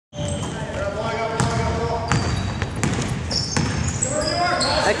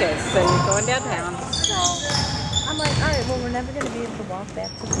Okay, so you're going downtown. So I'm like, all right, well, we're never going to be able to walk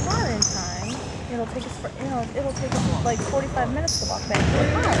back to the car in time. It'll take us, it'll take us like 45 minutes to walk back to the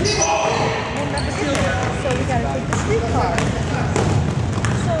car. We'll never get there. So we got to take the streetcar.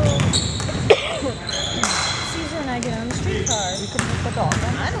 So Caesar and I get on the streetcar. We can pick the dog.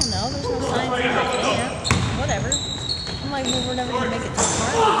 I don't know. There's no sign saying I can't. Whatever. I'm like, well, we're never going to make it to the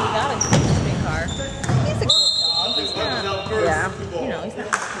car. We got to take the streetcar. He's a good dog. He's not, he's not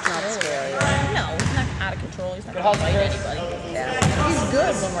scary. No, he's not out of control. He's not going to bite anybody. Yeah. He's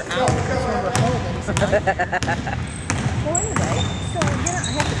good when we're out because when we're home and he's not. Well, anyway, so I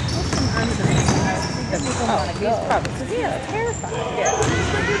have to push him onto the streetcar because he doesn't want to go. Because he's terrified. Yeah. He's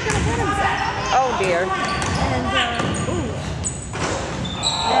like, he's going to hit himself. Oh, dear.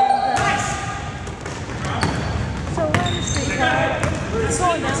 So we're on the streetcar. It's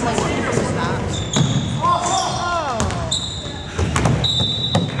going down like people stops.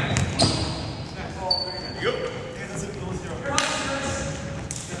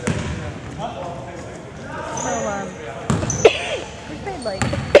 We made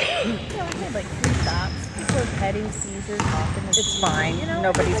like 3 stops. People are petting Caesar, talking. It's fine.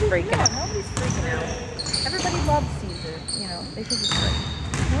 Nobody's freaking out. Nobody's freaking out. Everybody loves Caesar. They think he's great.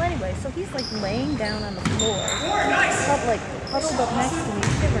 Well, anyway, so he's like laying down on the floor, huddled up next to me,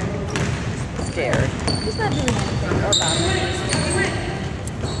 shivering. Scared. He's not doing anything or bothering me.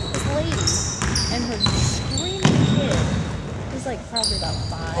 This lady and her screaming kid, who's like probably about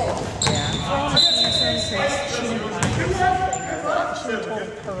 5. Yeah. Throwing a tantrum because she didn't find her something or whatever. She was told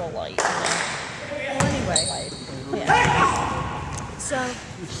Perlite. Well, anyway, yeah. So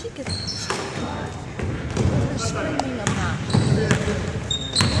she gets screaming obnoxiously.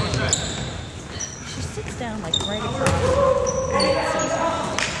 She sits down like right across from Caesar.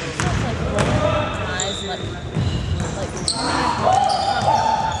 She's like rolling her eyes, like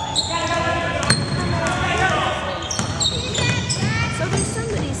so there's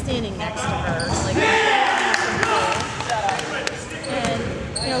somebody standing next to her, like, and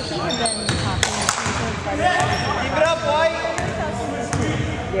he had been talking to Caesar. Keep it up, White.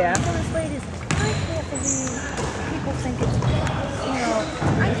 Yeah. So this lady's like, I can't believe people think it's,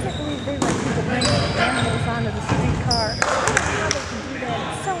 I can't believe they let people bring animals onto the streetcar. I don't know how they can do that.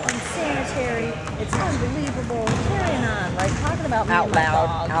 It's so unsanitary. It's unbelievable. Carrying on, right? Talking about me and my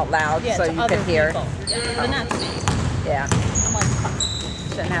dog. Out loud, Yeah, so to you other could hear. people. Yeah, but not to me. Yeah. I'm like, fuck.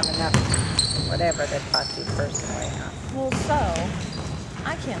 Shouldn't have enough, whatever, that taught you personally. Well, so,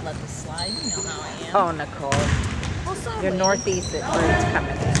 I can't let this slide. You know how I am. Oh, Nicole. Well, so I Your waited. northeast bird's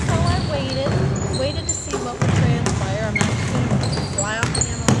coming in. So I waited to see what would transpire. I'm not just going to fly off the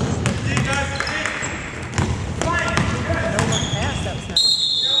animal.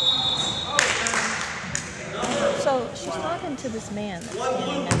 So she's talking to this man that's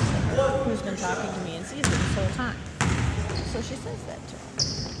standing next to her, who's been talking to me and sees it this whole time. So she says that to him.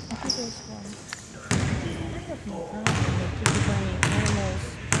 And he goes, well, I have no problem with people bringing animals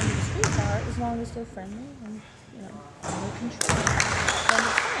onto the streetcar as long as they're friendly and, under control. So I'm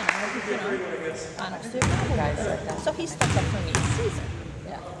fine. I don't see a problem with it. So he stuck up for me and sees it.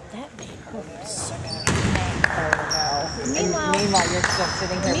 Yeah. That made her sick. Oh, no. Meanwhile, you're still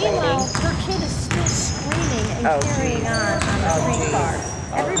sitting here Meanwhile, waiting. her kid is still screaming and carrying on the streetcar.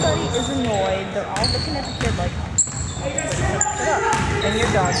 Everybody is annoyed. They're all looking at the kid like, And your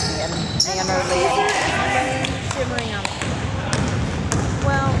dog's being shivering on the floor.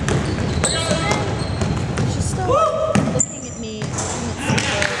 Well, so then she's still looking at me, looking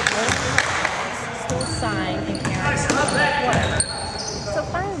at Caesar, still sighing and carrying on, whatever. So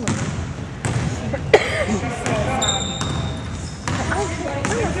finally, she says, I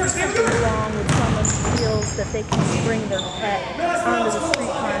think there's something wrong with someone who feels that they can bring their pet onto the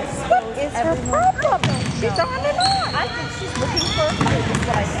streetcar and expose everyone. She's on and on. I think she's looking for a fight, is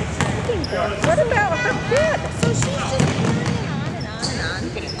what I think she's looking for. What about her kid? So she's just carrying on and on and on.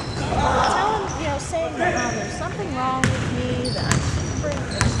 Telling, saying that there's something wrong with me, that I should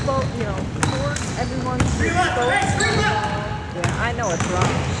force everyone to expose me. Yeah, I know it's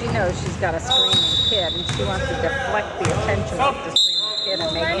wrong. She knows she's got a screaming kid, and she wants to deflect the attention of the screaming kid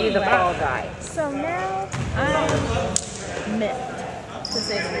and make you the fall guy. So now I'm miffed, to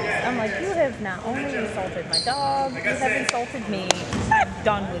say the least. I'm like, you have not only insulted my dog, you have insulted me. I'm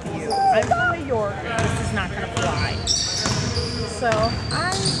done with you. I'm from New York. This is not going to fly. So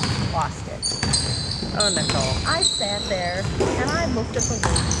I lost it. Oh, Nicole. I sat there and I looked at the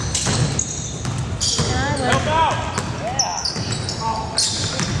room. And I went,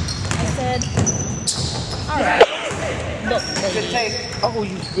 I said, all right, look, lady. Oh,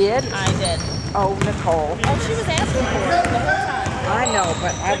 you did? I did. Oh, Nicole. Oh, she was asking for it the whole time. I know,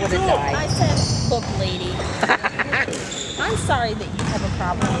 but I would have I died. said, look, lady, I'm sorry that you have a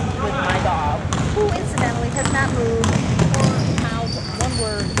problem with my dog, who incidentally has not moved or mouthed one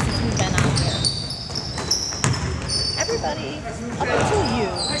word since we've been out here. Everybody, up until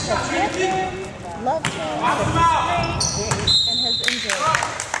you, has met him, loved him, said he's great, and has enjoyed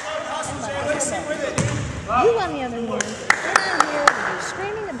him. And let us know. You, on the other hand, went out here with your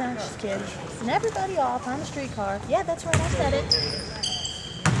screaming obnoxious kid, and everybody off on the streetcar. Yeah, that's right, I said it.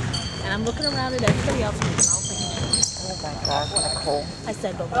 And I'm looking around at everybody else and they're all thinking, Oh my gosh, Nicole. I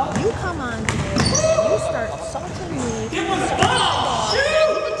said, but when you come on here and you start assaulting me, assaulting my dog,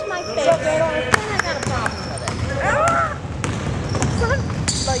 even to my face, then I got a problem with it.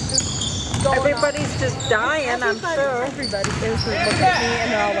 Like just going Everybody's just dying, I'm sure. Everybody is looking at me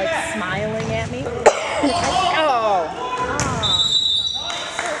and they're all like smiling at me. Oh.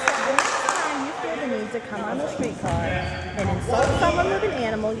 To come on the streetcar and insult someone with an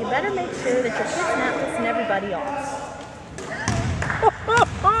animal, you better make sure that your kid's not pissing everybody off.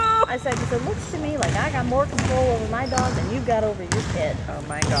 I said, because it looks to me like I got more control over my dog than you've got over your kid. Oh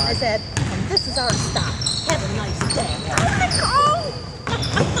my I God. said, and this is our stop. Have a nice day.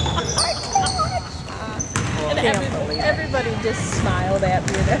 And everybody just smiled at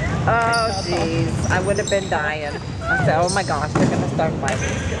me. Oh jeez, I would have been dying. I said, oh my gosh, they're gonna start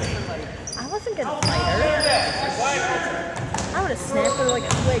fighting. I wasn't gonna fight her. I would have snapped her like a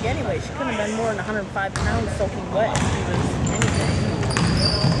twig anyway. She couldn't have been more than 105 pounds soaking wet. She was anything.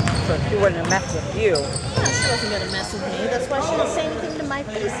 So she wouldn't have messed with you. Yeah, she wasn't gonna mess with me. That's why she didn't say anything to my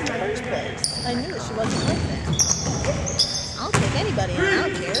face in the first place. I knew she wasn't like that. I'll take anybody and I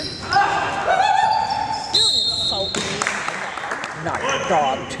don't care. You don't insult me and my dog. Not your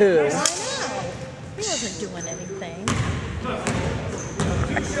dog too. I know. He wasn't doing anything.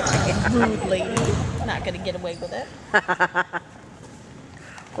 Rude lady. Not gonna get away with it.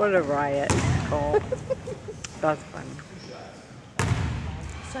 What a riot, Nicole. That's funny.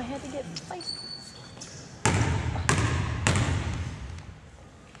 So I had to get feisty.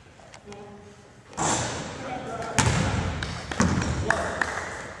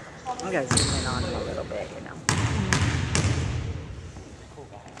 I gotta zoom in on him a little bit, you know.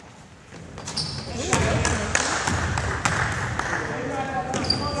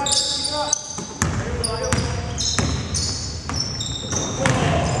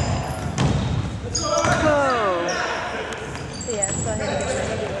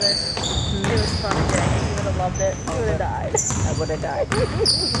 Loved it. You would have died. I would have died.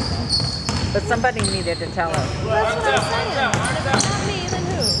 But somebody needed to tell us. That's what I'm saying. Not me, then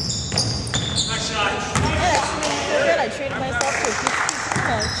who? Yeah, that made me feel good. I treated myself to a piece too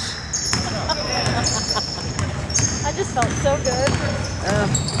much. I just felt so good.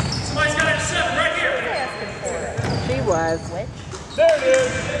 Somebody's got a seven right here. Asking for it. She was. Which? There it is.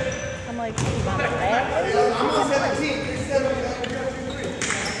 I'm like, you want a bag?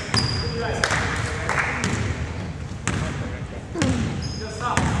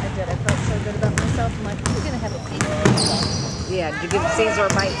 I felt so good about myself. I'm like, I'm going to have a pizza. Yeah, did you give Caesar a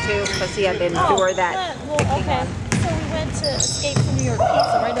bite too? Because he had to endure that. Well, okay. So we went to Escape from New York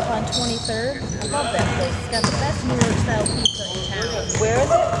Pizza right up on 23rd. I love that place. It's got the best New York style pizza in town. Where is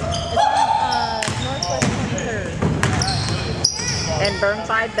it? It's on Northwest 23rd. And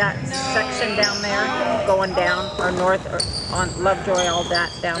Burnside, that section down there, going down, or north, or on Lovejoy, all that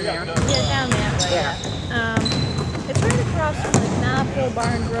down there. Yeah, down that way. Yeah. It's right across from the Knob Bar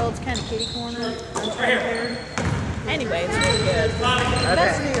and Grill. It's kind of kitty corner on 23rd. Anyway, it's really good.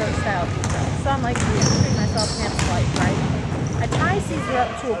 Best New York style pizza. So I'm like, I'm going to treat myself and have a slice, right? I tie Caesar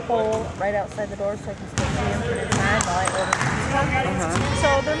up to a pole right outside the door so I can still see him from inside while I order pizza. So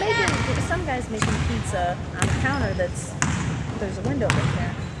they're making, some guy's making pizza on the counter there's a window right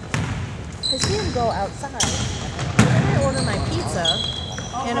there. I see him go outside. And I order my pizza,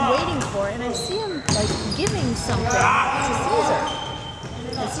 and I'm waiting for it, and I see him like giving something to Caesar.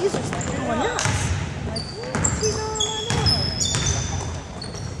 And Caesar's like going nuts. I'm like, what's he going on now?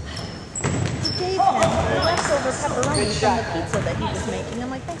 He gave him the leftover pepperoni from the pizza that he was making. I'm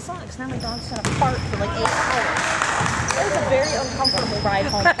like, thanks a lot, because now my dog's gonna fart for like 8 hours. It was a very uncomfortable ride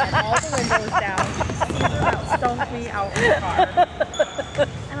home, and all the windows down. Caesar about stunk me out in the car.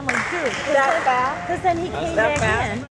 And I'm like, dude, That fast? because then he came back in.